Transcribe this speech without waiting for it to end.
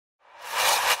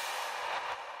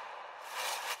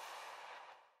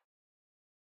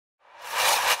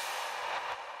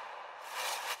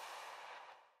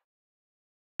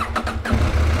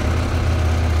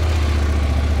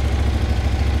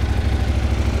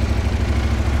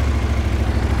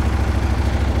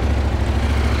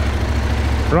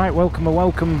Right,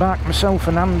 welcome back. Myself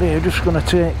and Andy are just going to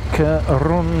take a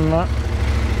run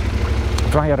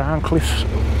via Arncliffe,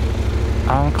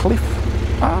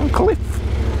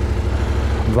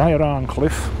 via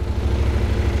Arncliffe,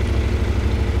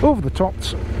 over the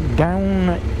tops,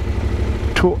 down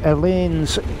to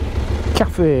Elaine's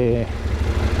Cafe.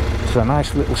 It's a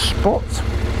nice little spot.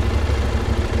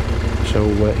 So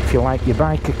if you like your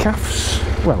biker cafes,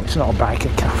 well, it's not a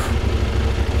biker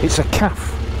cafe, it's a cafe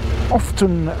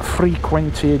often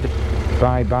frequented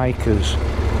by bikers.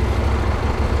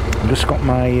 I've just got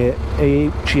my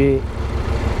AHA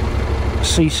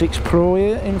C6 Pro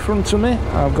here in front of me.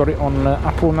 I've got it on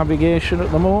Apple navigation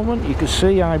at the moment. You can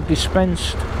see I've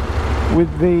dispensed with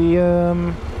the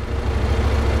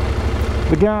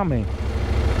Garmin,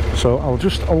 so I'll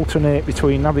just alternate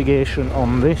between navigation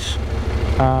on this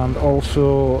and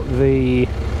also the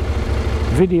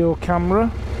video camera,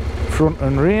 front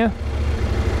and rear.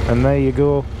 And there you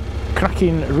go,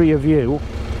 cracking rear view.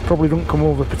 Probably don't come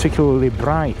over particularly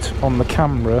bright on the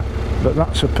camera, but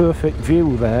that's a perfect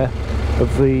view there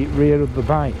of the rear of the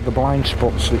bike, the blind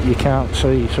spots that you can't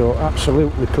see, so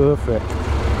absolutely perfect.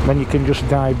 Then you can just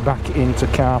dive back into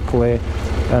CarPlay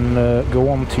and go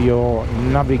on to your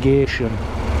navigation.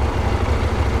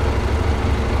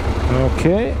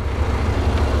 Okay,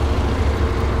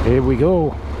 here we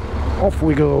go, off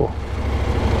we go.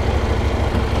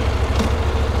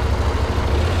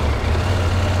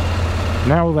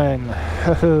 Now then,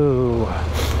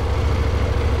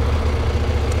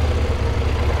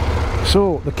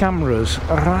 so the cameras,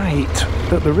 right,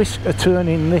 at the risk of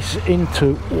turning this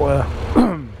into a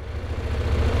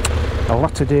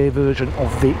latter-day version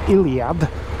of the Iliad,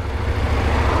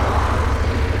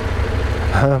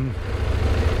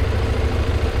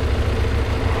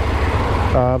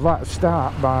 I'd like to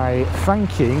start by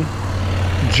thanking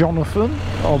Jonathan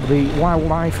of the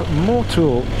Wildlife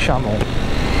Moto channel.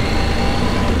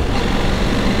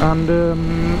 And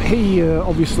he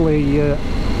obviously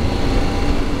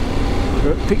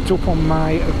picked up on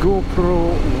my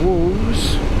GoPro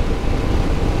woes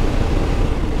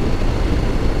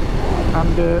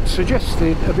and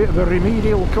suggested a bit of a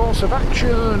remedial course of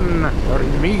action. A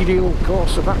remedial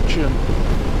course of action.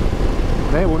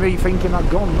 There were me thinking I'd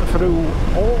gone through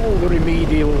all the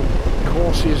remedial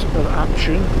courses of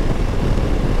action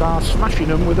by smashing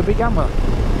them with a big hammer.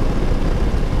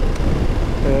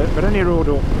 But any road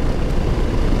up,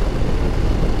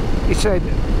 he said,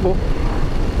 look,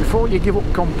 before you give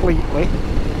up completely,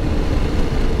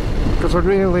 because I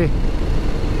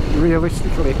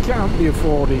realistically can't be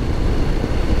affording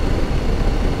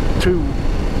two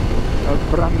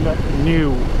brand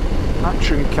new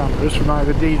action cameras from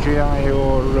either DJI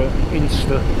or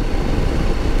Insta,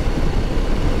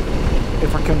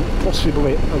 if I can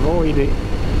possibly avoid it.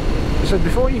 He said,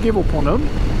 before you give up on them,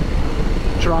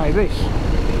 try this.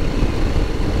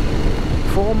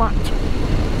 Format,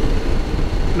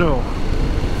 no,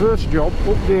 first job,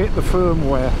 update the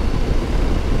firmware.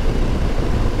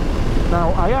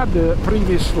 Now I had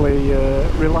previously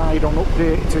relied on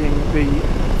updating the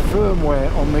firmware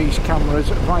on these cameras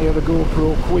via the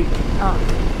GoPro Quick app,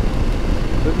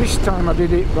 but this time I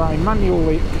did it by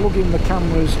manually plugging the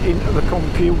cameras into the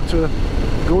computer,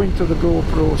 going to the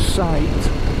GoPro site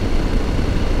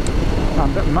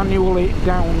and manually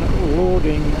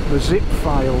downloading the zip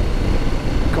file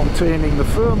containing the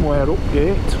firmware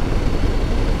update,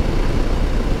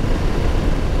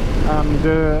 and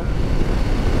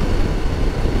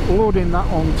loading that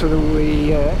onto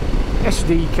the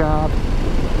SD card,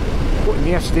 putting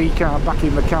the SD card back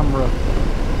in the camera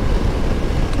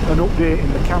and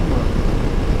updating the camera.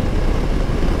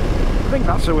 I think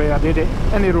that's the way I did it.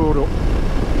 Any road up,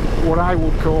 what I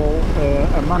would call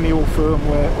a manual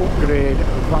firmware upgrade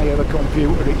via the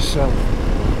computer itself.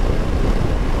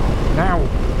 Now,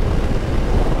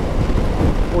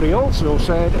 what he also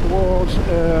said was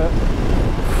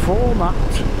format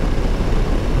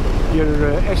your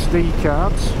SD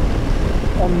cards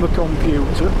on the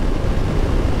computer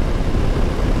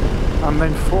and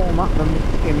then format them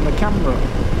in the camera.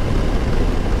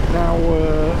 Now,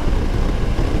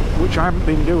 which I haven't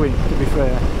been doing, to be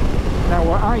fair.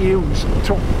 Now, I use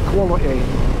top quality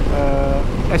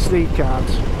SD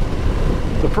cards,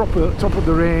 the proper top of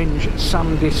the range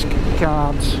SanDisk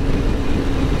cards,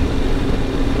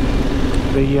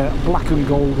 the black and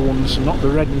gold ones, not the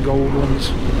red and gold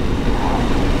ones.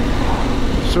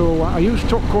 So I use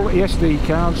top quality SD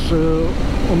cards,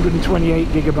 128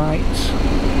 gigabytes.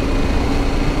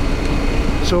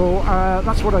 So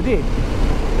that's what I did.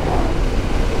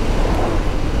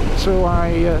 So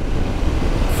I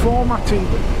formatted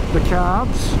the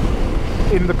cards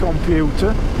in the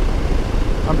computer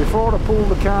and before I pulled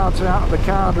the cards out of the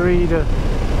card reader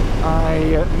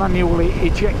I manually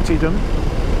ejected them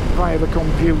via the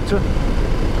computer.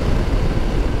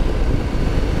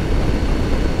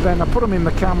 Then I put them in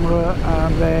the camera,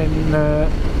 and then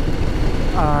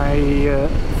I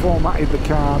formatted the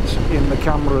cards in the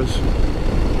cameras.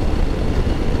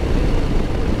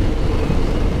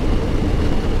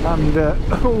 And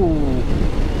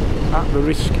at the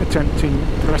risk of tempting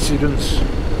precedence,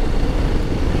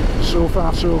 so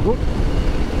far so good.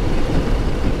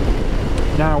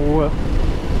 Now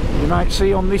you might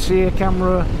see on this here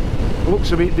camera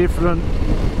looks a bit different.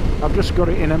 I've just got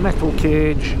it in a metal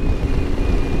cage.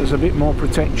 There's a bit more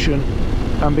protection,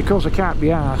 and because I can't be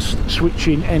arsed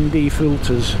switching ND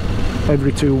filters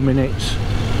every 2 minutes,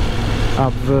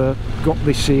 I've got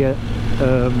this here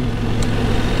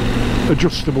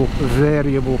adjustable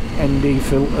variable ND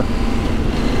filter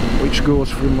which goes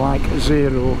from like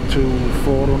 0 to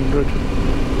 400.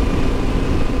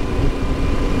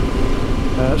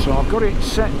 So I've got it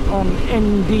set on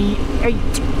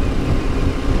ND8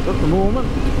 at the moment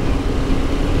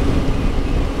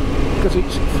because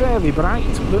it's fairly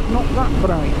bright but not that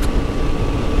bright,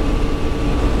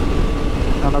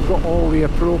 and I've got all the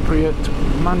appropriate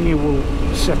manual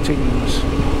settings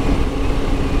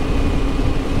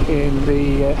in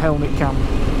the helmet cam,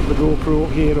 the GoPro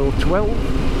Hero 12,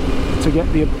 to get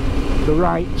the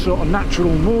right sort of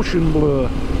natural motion blur.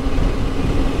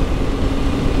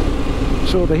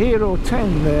 So the Hero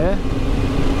 10 there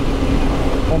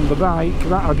on the bike,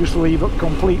 that I just leave it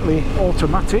completely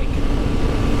automatic,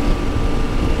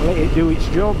 let it do its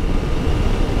job.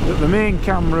 But the main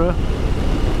camera,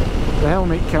 the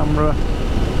helmet camera,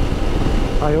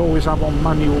 I always have on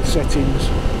manual settings.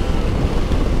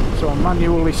 So I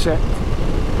manually set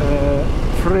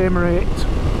frame rate,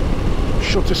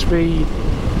 shutter speed,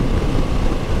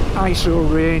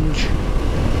 ISO range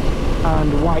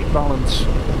and white balance.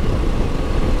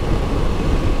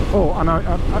 Oh, and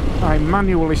I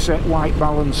manually set white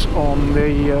balance on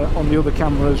the other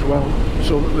camera as well,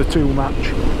 so that the two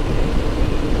match.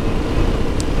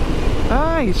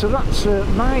 Aye, so that's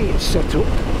my setup.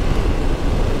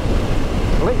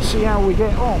 Let's see how we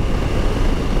get on.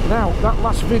 Now, that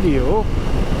last video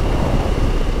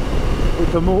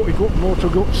with the Moto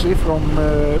Guzzi from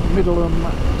Middleham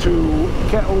to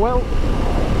Kettlewell,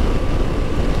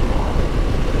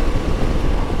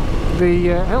 the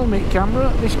helmet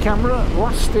camera, this camera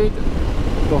lasted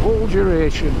the whole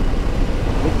duration.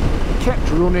 It kept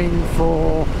running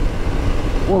for,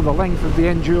 well, the length of the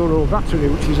Enduro battery,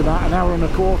 which is about an hour and a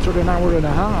quarter, an hour and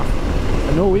a half,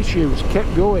 and no issues,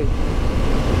 kept going.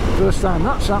 First time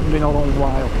that's happened in a long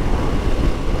while.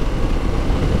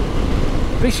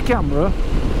 This camera,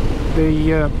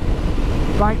 the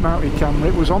bike mounted camera,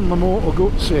 it was on the Moto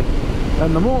Guzzi,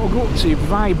 and the Moto Guzzi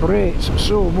vibrates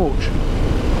so much.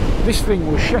 This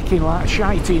thing was shaking like a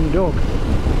shiting dog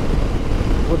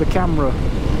with the camera,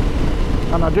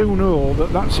 and I do know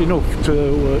that that's enough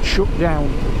to shut down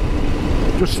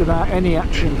just about any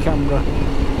action camera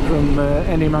from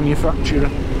any manufacturer.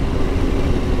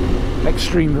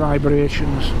 Extreme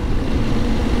vibrations.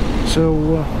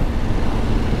 So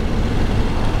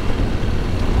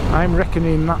I'm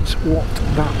reckoning that's what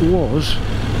that was,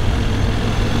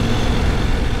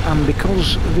 and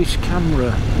because this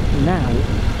camera now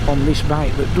on this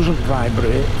bike that doesn't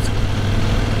vibrate,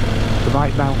 the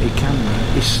bike mounted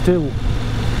camera is still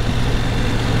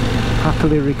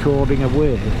happily recording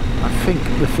away, I think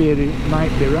the theory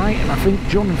might be right, and I think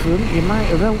Jonathan, you might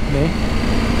have helped me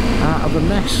out of a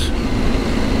mess,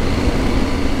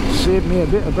 saved me a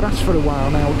bit of brass for a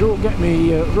while. Now don't get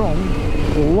me wrong,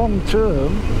 long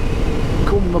term,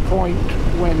 come the point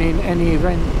when in any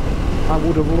event I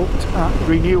would have looked at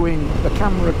renewing the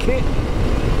camera kit,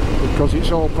 because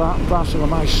it's all part and parcel of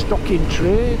my stock in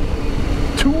trade,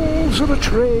 tools of the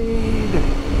trade.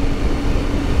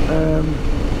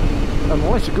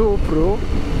 Unless GoPro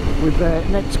with their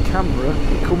next camera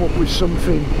come up with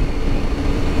something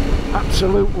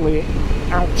absolutely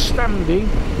outstanding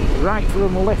right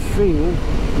from left field,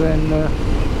 then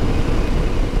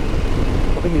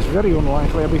I think it's very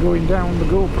unlikely I'll be going down the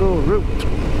GoPro route.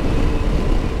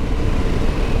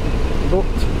 But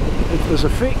if there's a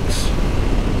fix,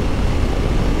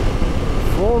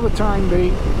 for the time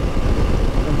being,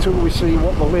 until we see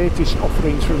what the latest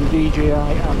offerings from DJI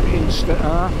and Insta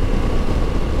are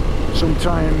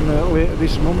sometime later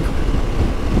this month,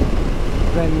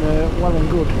 then well and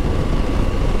good.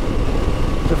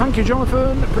 So thank you,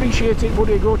 Jonathan, appreciate it,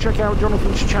 buddy. Go check out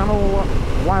Jonathan's channel,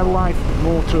 Wildlife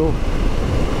Moto,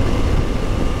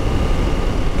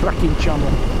 cracking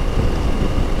channel.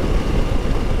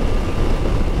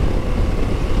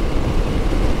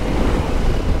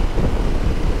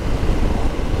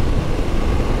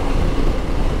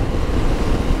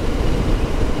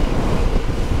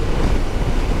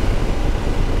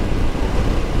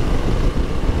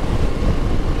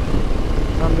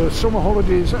 summer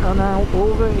holidays are now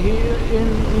over here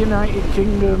in the United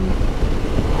Kingdom.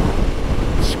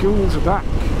 Schools are back,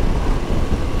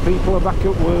 people are back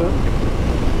at work,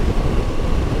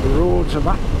 the roads are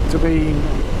back to being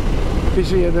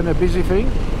busier than a busy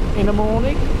thing in the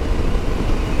morning.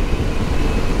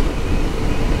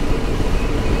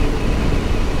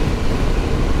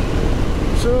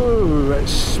 So,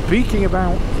 speaking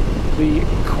about the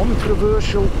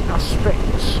controversial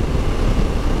aspects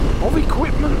of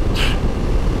equipment,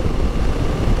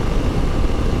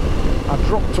 I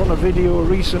dropped on a video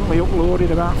recently uploaded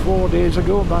about 4 days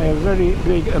ago by a very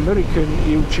big American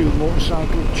YouTube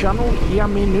motorcycle channel,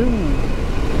 Yaminu.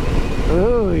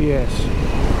 Oh yes,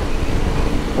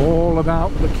 all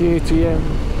about the KTM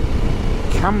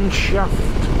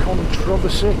Camshaft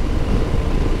Controversy.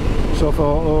 So I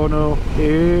thought, oh no,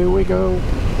 here we go.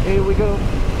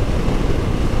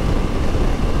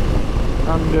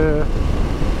 And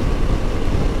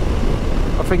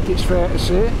I think it's fair to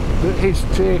say that his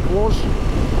take was,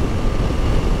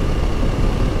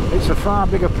 it's a far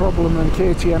bigger problem than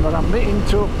KTM are admitting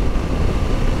to,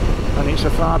 and it's a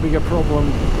far bigger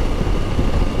problem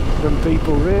than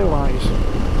people realise.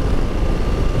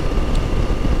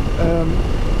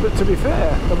 But to be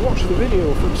fair, I've watched the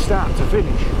video from start to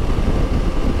finish,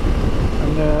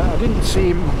 and I didn't see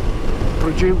him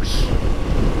produce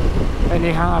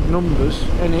any hard numbers,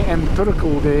 any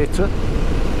empirical data.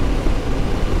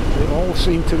 It all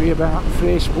seemed to be about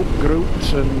Facebook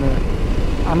groups and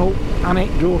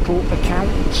anecdotal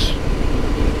accounts.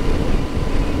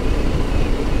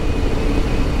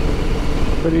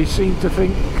 But he seemed to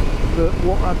think that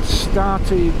what had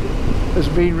started as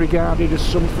being regarded as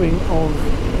something of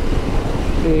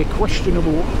a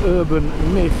questionable urban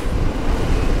myth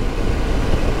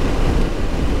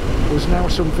was now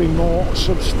something more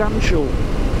substantial.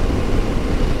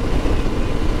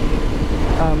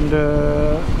 And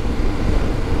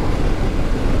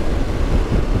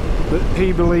that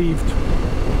he believed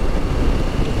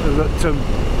that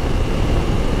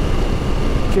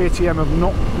KTM have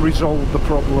not resolved the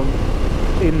problem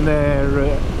in their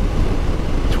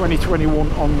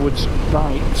 2021 onwards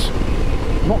bikes.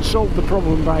 Not solved the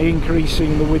problem by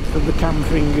increasing the width of the cam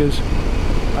fingers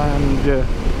and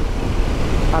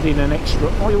adding an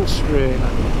extra oil strainer.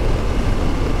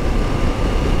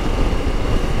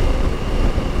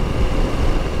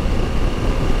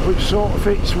 Which sort of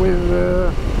fits with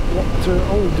what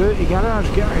old Dirty Garage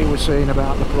Guy was saying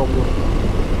about the problem.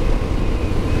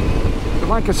 But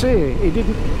like I say, he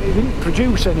didn't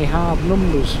produce any hard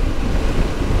numbers.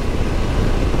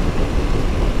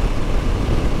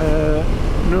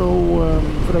 No,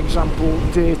 for example,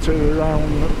 data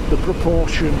around the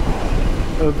proportion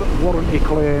of warranty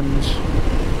claims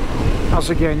as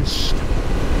against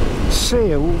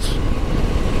sales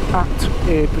at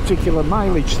a particular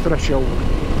mileage threshold.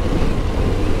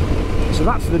 So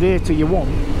that's the data you want.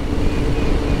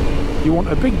 You want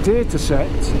a big data set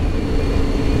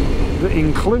that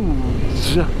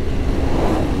includes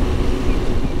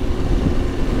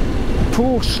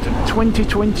post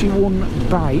 2021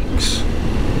 bikes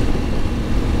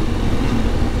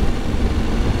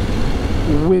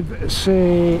with,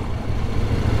 say,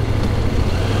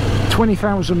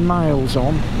 20,000 miles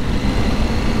on,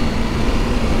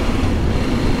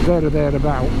 there or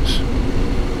thereabouts,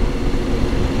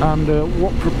 and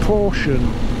what proportion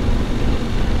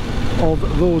of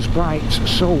those bikes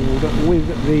sold with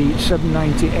the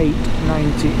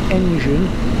 798-90 engine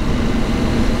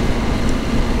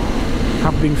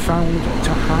have been found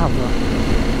to have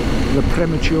the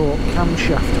premature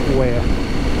camshaft wear.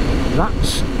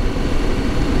 That's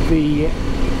the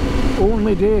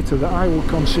only data that I would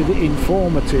consider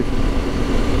informative.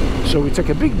 So we take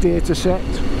a big data set,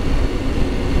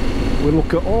 we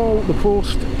look at all the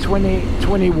post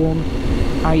 2021,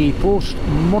 i.e. post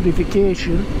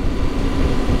modification,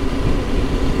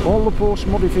 all the post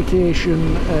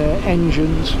modification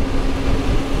engines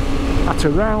at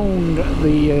around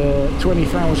the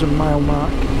 20,000 mile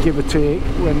mark, give or take,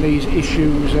 when these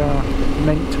issues are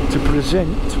meant to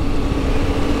present.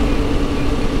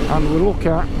 And we look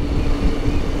at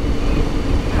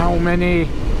how many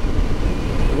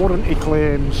warranty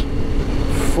claims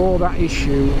for that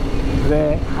issue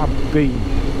there have been.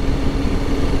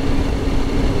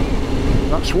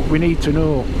 That's what we need to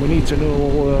know. We need to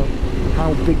know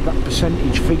how big that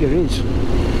percentage figure is.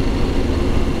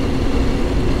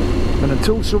 And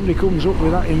until somebody comes up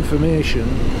with that information,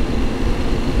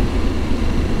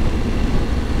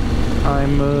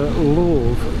 I'm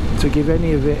loath to give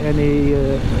any of it any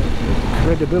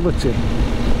credibility.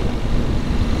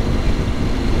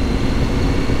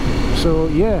 So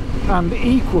yeah, and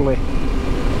equally,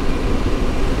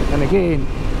 And again,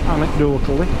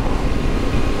 anecdotally,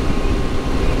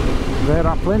 there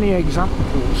are plenty of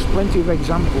examples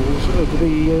of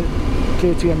the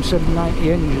KTM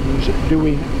 790 engines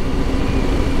doing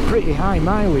pretty high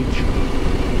mileage,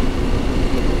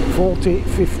 40,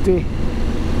 50,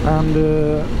 and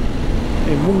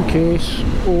in one case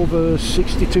over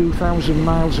 62,000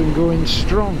 miles and going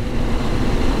strong.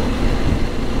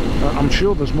 I'm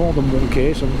sure there's more than one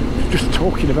case. I'm just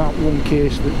talking about one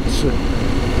case that's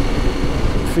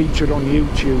featured on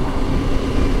YouTube.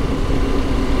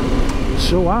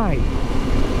 So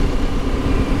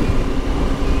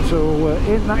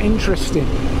ain't that interesting?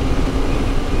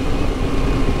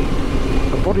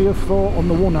 A body of thought on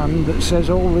the one hand that says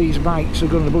all these bikes are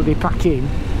going to bloody pack in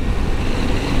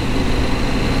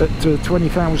at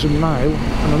 20,000 mile,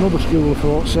 and another school of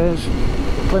thought says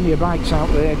plenty of bikes out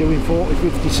there doing 40,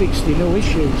 50, 60, no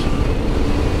issues.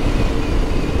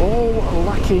 All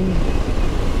lacking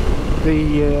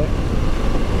the,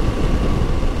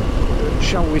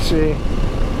 shall we say,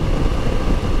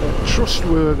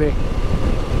 trustworthy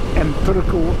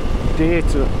empirical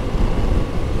data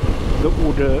that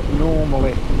would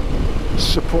normally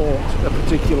support a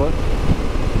particular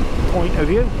point of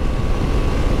view.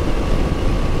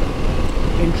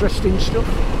 Interesting stuff.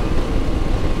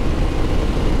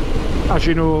 As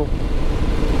you know,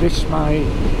 this my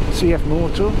CF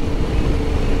Moto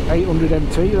 800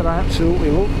 MT that I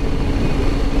absolutely love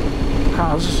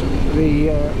has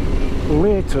the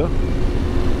later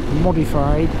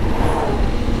modified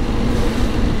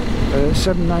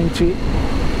 790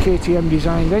 KTM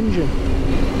designed engine,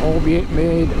 albeit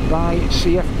made by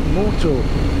CF Moto,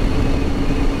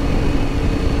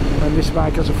 and this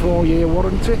bike has a 4-year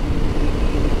warranty.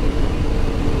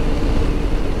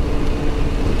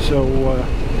 So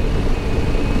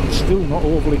still not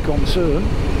overly concerned,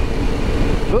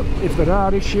 but if there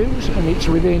are issues and it's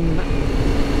within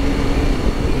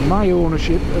my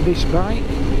ownership of this bike,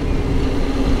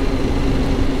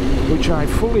 which I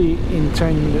fully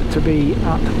intend to be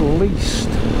at least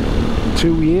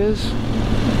 2 years,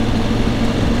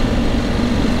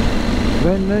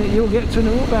 then you'll get to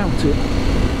know about it.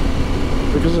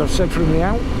 Because as I've said from the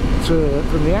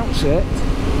outset,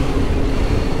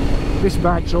 this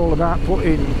bike's all about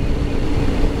putting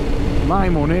my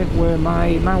money where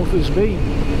my mouth has been,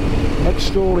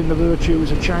 extolling the virtues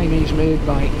of Chinese-made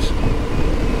bikes.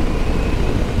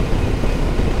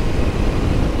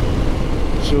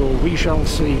 So we shall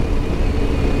see.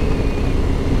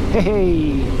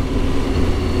 Hey!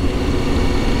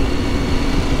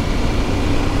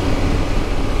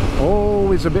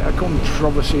 Always a bit of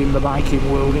controversy in the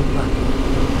biking world, isn't there?